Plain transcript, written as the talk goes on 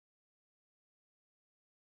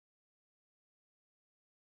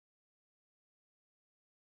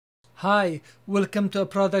Hi, welcome to a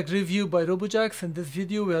product review by Robojax. In this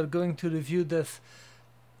video we are going to review this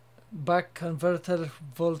buck converter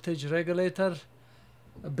voltage regulator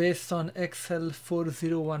based on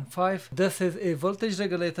XL4015. This is a voltage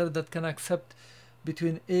regulator that can accept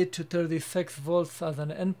between 8 to 36 volts as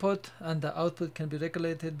an input, and the output can be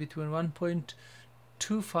regulated between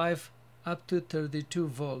 1.25 up to 32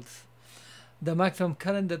 volts. The maximum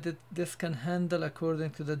current that this can handle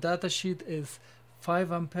according to the datasheet is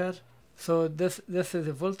 5 ampere. So this is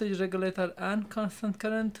a voltage regulator and constant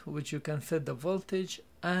current, which you can set the voltage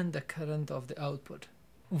and the current of the output.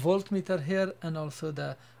 Voltmeter here and also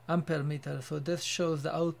the ampere meter. So this shows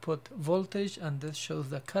the output voltage and this shows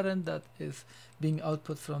the current that is being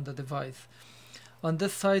output from the device. On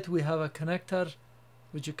this side we have a connector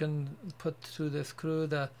which you can put through the screw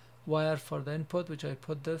the wire for the input, which I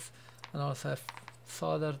put this, and also I've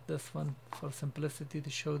soldered this one for simplicity to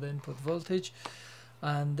show the input voltage.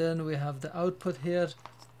 And then we have the output here,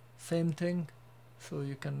 same thing, so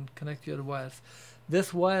you can connect your wires.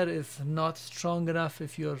 This wire is not strong enough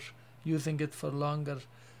if you're using it for longer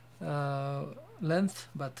length,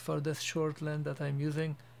 but for this short length that I'm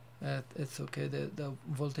using, it's okay. The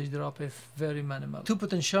voltage drop is very minimal. Two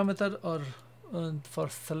potentiometer are for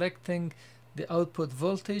selecting the output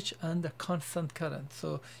voltage and the constant current,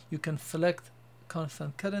 so you can select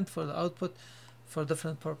constant current for the output for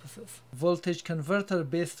different purposes. Voltage converter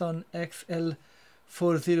based on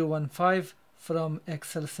XL4015 from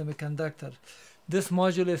XL Semiconductor. This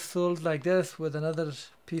module is sold like this with another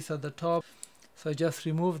piece at the top, so I just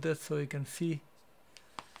removed it so you can see.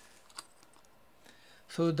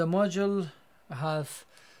 So the module has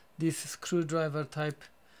this screwdriver type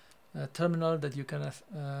terminal that you can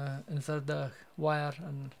insert the wire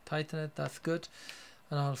and tighten it. That's good.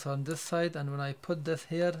 And also on this side, and when I put this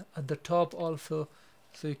here at the top also,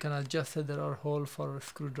 so you can adjust it. There are holes for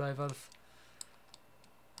screwdrivers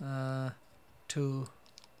to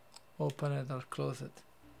open it or close it.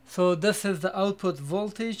 So this is the output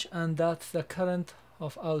voltage and that's the current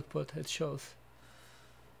of output it shows.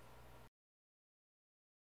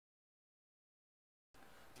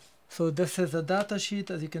 So this is a data sheet.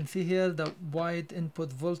 As you can see here, the wide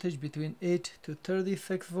input voltage between 8 to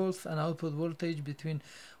 36 volts and output voltage between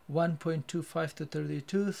 1.25 to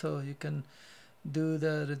 32. So you can do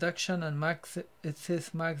the reduction, and it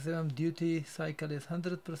says maximum duty cycle is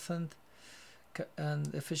 100%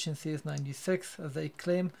 and efficiency is 96 as they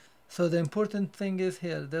claim. So the important thing is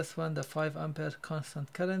here, this one, the 5 ampere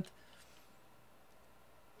constant current.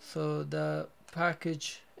 So the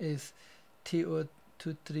package is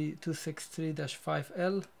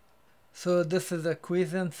TO263-5L. So this is a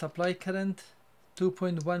quiescent supply current,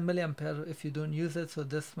 2.1 milliampere if you don't use it, so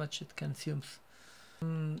this much it consumes.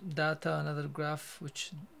 Data, another graph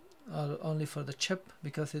which are only for the chip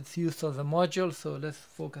because it's used as a module, so let's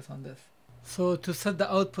focus on this. So to set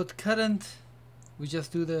the output current, we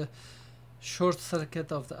just do the short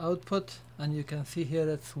circuit of the output, and you can see here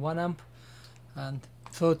it's 1 amp. And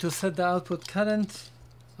so to set the output current,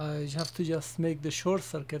 I have to just make the short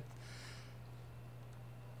circuit,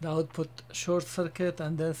 the output short circuit,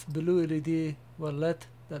 and this blue LED will lit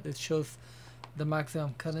that it shows the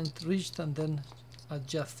maximum current reached, and then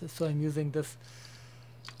adjust it. So I'm using this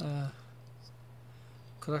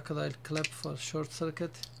crocodile clip for short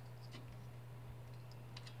circuit.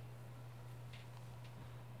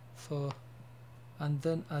 So, and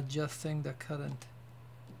then adjusting the current.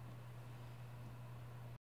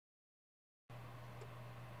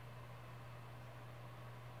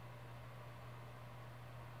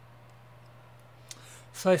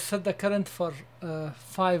 So I set the current for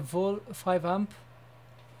 5 amp.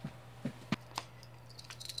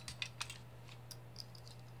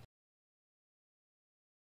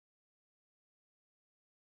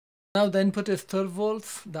 Now the input is 12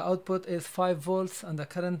 volts, the output is 5 volts, and the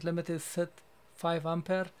current limit is set 5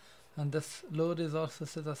 ampere, and this load is also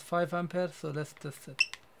set as 5 ampere. So let's test it.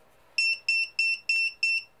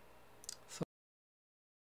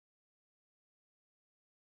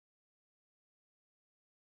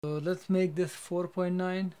 So let's make this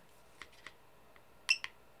 4.9.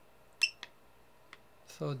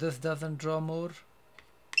 So this doesn't draw more.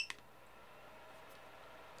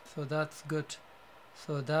 So that's good.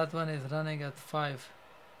 So that one is running at 5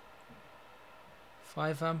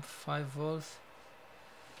 amp, 5 volts.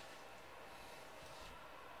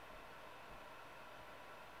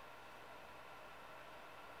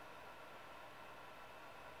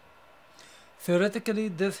 Theoretically,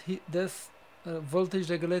 this voltage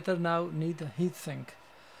regulator now need a heat sink.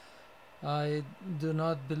 I do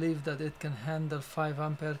not believe that it can handle 5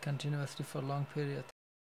 ampere continuously for long period.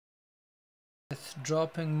 Let's it's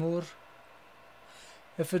dropping more.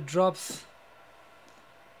 If it drops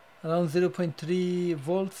around 0.3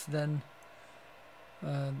 volts, then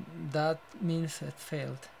that means it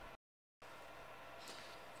failed.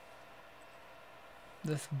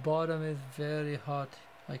 This bottom is very hot,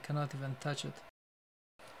 I cannot even touch it.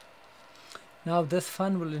 Now this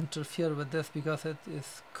fan will interfere with this because it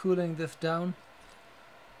is cooling this down.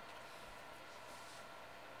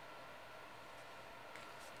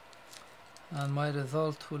 And my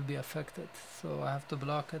result will be affected, so I have to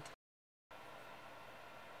block it.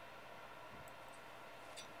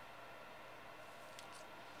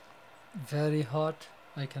 Very hot,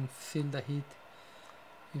 I can feel the heat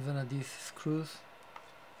even at these screws.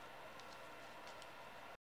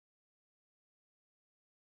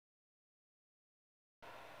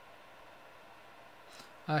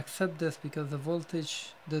 I accept this because the voltage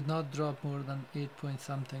did not drop more than 8 point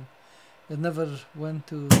something. It never went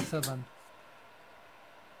to 7.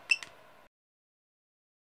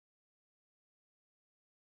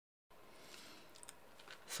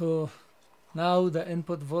 So now the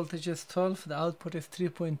input voltage is 12, the output is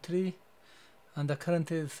 3.3, and the current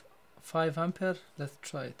is 5 ampere. Let's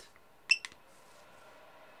try it.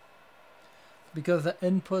 Because the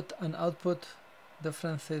input and output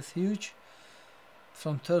difference is huge,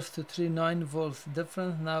 from 12 to 3, 9 volts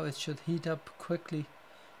difference. Now it should heat up quickly,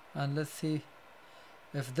 and let's see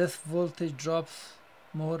if this voltage drops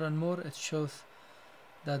more and more. It shows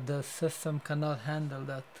that the system cannot handle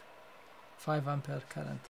that 5 ampere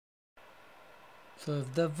current. So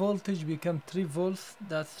if the voltage becomes 3 volts,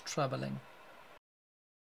 that's troubling.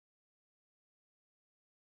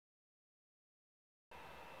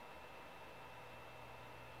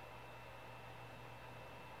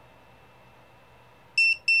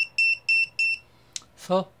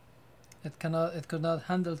 So it could not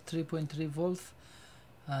handle 3.3 volts,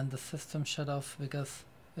 and the system shut off because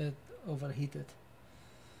it overheated.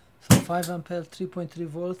 So 5 ampere 3.3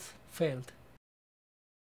 volts failed.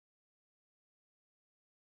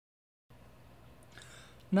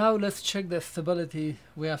 Now let's check the stability.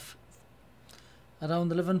 We have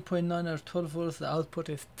around 11.9 or 12 volts. The output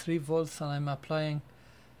is 3 volts, and I'm applying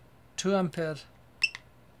 2 ampere.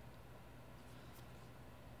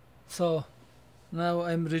 So now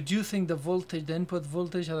I'm reducing the voltage, the input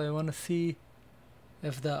voltage, and I want to see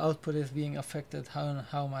if the output is being affected,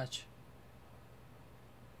 how much.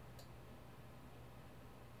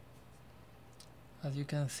 As you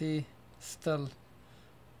can see, still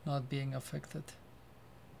not being affected.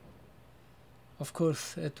 Of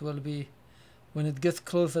course, it will be, when it gets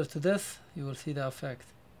closer to this, you will see the effect.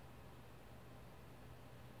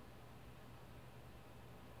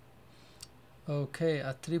 Okay,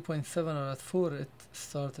 at 3.7 or at 4 it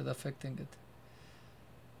started affecting it,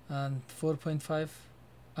 and 4.5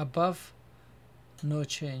 above, no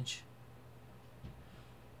change.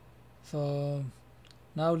 So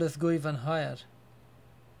now let's go even higher.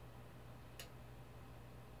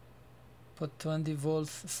 Put 20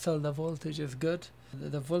 volts, still the voltage is good.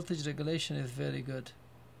 The voltage regulation is very good.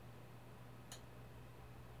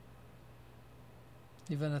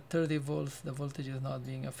 Even at 30 volts the voltage is not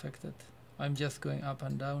being affected. I'm just going up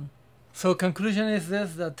and down. So conclusion is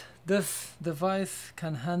this, that this device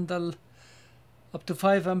can handle up to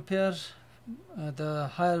 5 ampere, the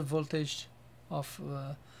higher voltage of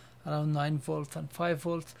around 9 volts and 5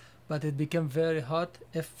 volts, but it became very hot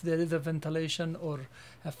if there is a ventilation or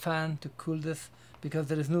a fan to cool this, because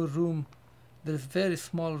there is no room, there is very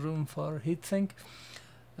small room for heatsink.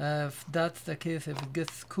 If that's the case, if it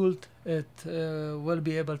gets cooled, it will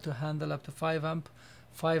be able to handle up to 5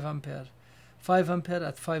 ampere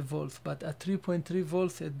at 5 volts, but at 3.3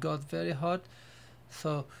 volts it got very hot.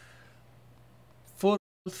 So 4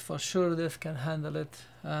 volts for sure this can handle it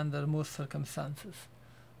under most circumstances.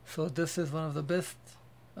 So this is one of the best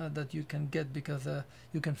that you can get, because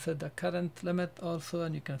you can set the current limit also,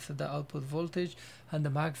 and you can set the output voltage, and the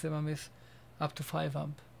maximum is up to 5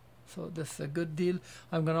 amp. So this is a good deal.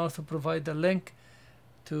 I'm going to also provide the link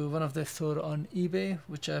to one of the store on eBay,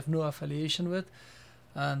 which I have no affiliation with,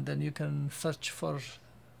 and then you can search for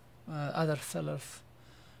other sellers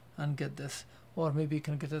and get this, or maybe you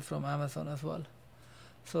can get it from Amazon as well.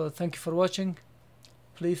 So thank you for watching.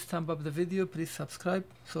 Please thumb up the video, please subscribe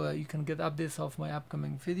so you can get updates of my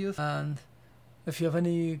upcoming videos, and if you have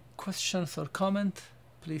any questions or comment,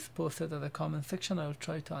 please post it at the comment section. I will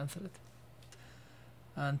try to answer it,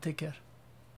 and take care.